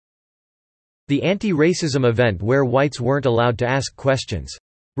The Anti-Racism Event Where Whites Weren't Allowed to Ask Questions.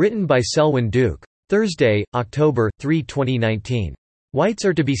 Written by Selwyn Duke. Thursday, October 3, 2019. Whites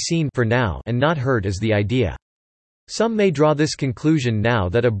are to be seen for now and not heard as the idea. Some may draw this conclusion now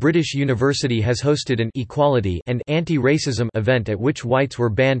that a British university has hosted an equality and anti-racism event at which whites were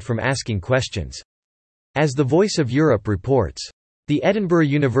banned from asking questions. As the Voice of Europe reports, the Edinburgh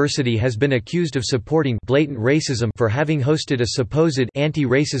University has been accused of supporting blatant racism for having hosted a supposed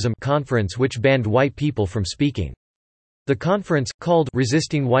anti-racism conference which banned white people from speaking. The conference, called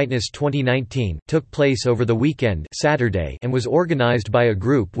Resisting Whiteness 2019, took place over the weekend Saturday and was organized by a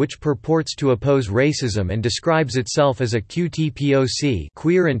group which purports to oppose racism and describes itself as a QTPOC,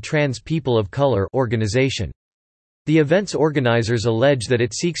 Queer and Trans People of Color organization. The event's organizers allege that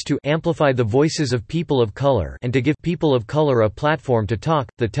it seeks to amplify the voices of people of color and to give people of color a platform to talk,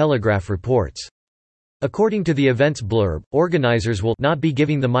 The Telegraph reports. According to the event's blurb, organizers will not be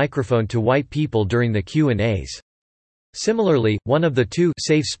giving the microphone to white people during the Q&As. Similarly, one of the two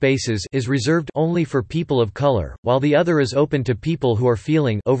safe spaces is reserved only for people of color, while the other is open to people who are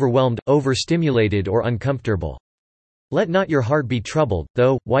feeling overwhelmed, overstimulated or uncomfortable. Let not your heart be troubled,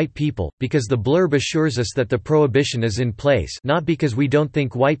 though, white people, because the blurb assures us that the prohibition is in place not because we don't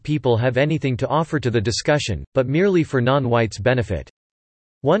think white people have anything to offer to the discussion, but merely for non-whites' benefit.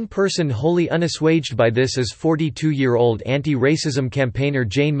 One person wholly unassuaged by this is 42-year-old anti-racism campaigner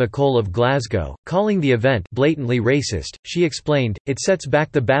Jane McColl of Glasgow. Calling the event blatantly racist, she explained, "It sets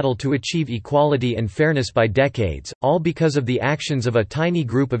back the battle to achieve equality and fairness by decades, all because of the actions of a tiny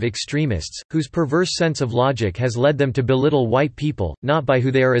group of extremists, whose perverse sense of logic has led them to belittle white people, not by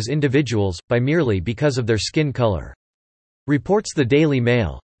who they are as individuals, but merely because of their skin color." Reports the Daily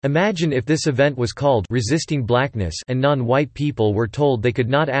Mail. Imagine if this event was called Resisting Blackness and non-white people were told they could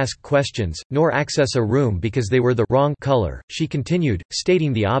not ask questions, nor access a room because they were the wrong color, she continued,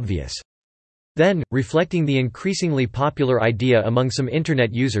 stating the obvious. Then, reflecting the increasingly popular idea among some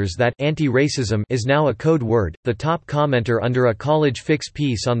Internet users that anti-racism is now a code word, the top commenter under a College Fix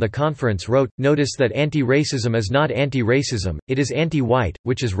piece on the conference wrote, "Notice that anti-racism is not anti-racism, it is anti-white,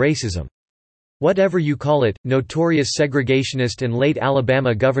 which is racism. Whatever you call it." Notorious segregationist and late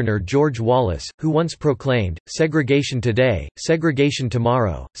Alabama Governor George Wallace, who once proclaimed, "Segregation today, segregation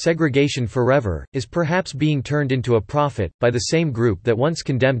tomorrow, segregation forever," is perhaps being turned into a prophet, by the same group that once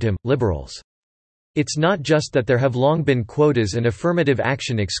condemned him, liberals. It's not just that there have long been quotas and affirmative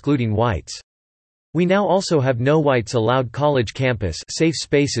action excluding whites. We now also have no whites allowed college campus safe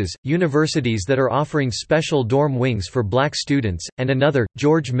spaces, universities that are offering special dorm wings for black students, and another,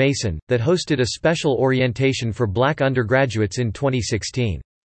 George Mason, that hosted a special orientation for black undergraduates in 2016.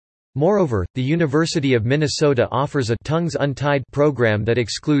 Moreover, the University of Minnesota offers a Tongues Untied program that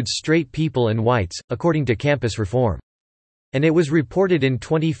excludes straight people and whites, according to Campus Reform. And it was reported in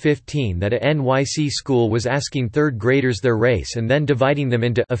 2015 that a NYC school was asking third graders their race and then dividing them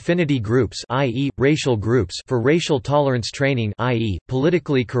into affinity groups, i.e., racial groups, for racial tolerance training, i.e.,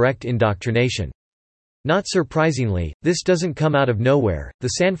 politically correct indoctrination. Not surprisingly, this doesn't come out of nowhere.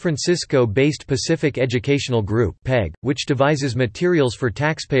 The San Francisco-based Pacific Educational Group (PEG), which devises materials for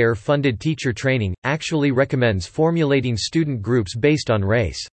taxpayer-funded teacher training, actually recommends formulating student groups based on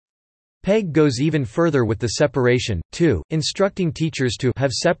race. PEG goes even further with the separation, too, instructing teachers to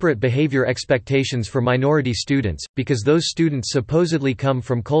have separate behavior expectations for minority students, because those students supposedly come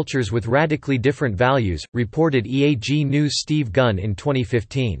from cultures with radically different values, reported EAG News' Steve Gunn in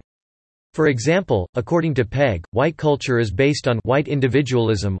 2015. For example, according to PEG, white culture is based on white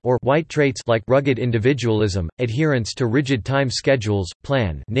individualism or white traits like rugged individualism, adherence to rigid time schedules,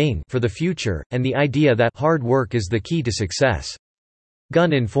 planning for the future, and the idea that hard work is the key to success.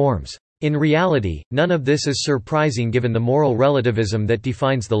 Gunn informs. In reality, none of this is surprising given the moral relativism that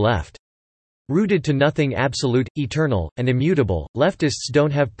defines the left. Rooted to nothing absolute, eternal, and immutable, leftists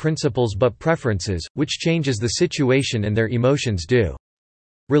don't have principles but preferences, which change as the situation and their emotions do.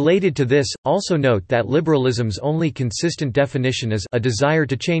 Related to this, also note that liberalism's only consistent definition is a desire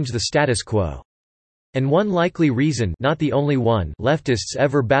to change the status quo. And one likely reason, not the only one, leftists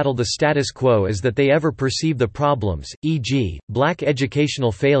ever battle the status quo is that they ever perceive the problems, e.g., black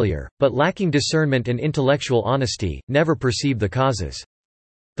educational failure, but lacking discernment and intellectual honesty, never perceive the causes.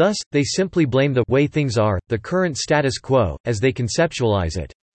 Thus, they simply blame the way things are, the current status quo, as they conceptualize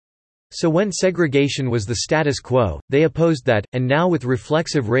it. So when segregation was the status quo, they opposed that, and now with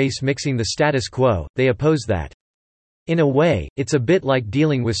reflexive race mixing the status quo, they oppose that. In a way, it's a bit like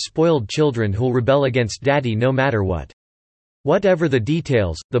dealing with spoiled children who'll rebel against daddy no matter what. Whatever the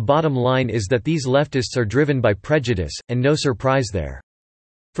details, the bottom line is that these leftists are driven by prejudice, and no surprise there.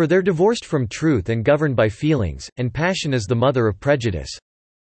 For they're divorced from truth and governed by feelings, and passion is the mother of prejudice.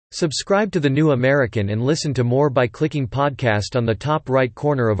 Subscribe to The New American and listen to more by clicking podcast on the top right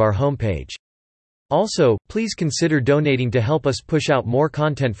corner of our homepage. Also, please consider donating to help us push out more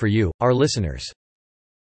content for you, our listeners.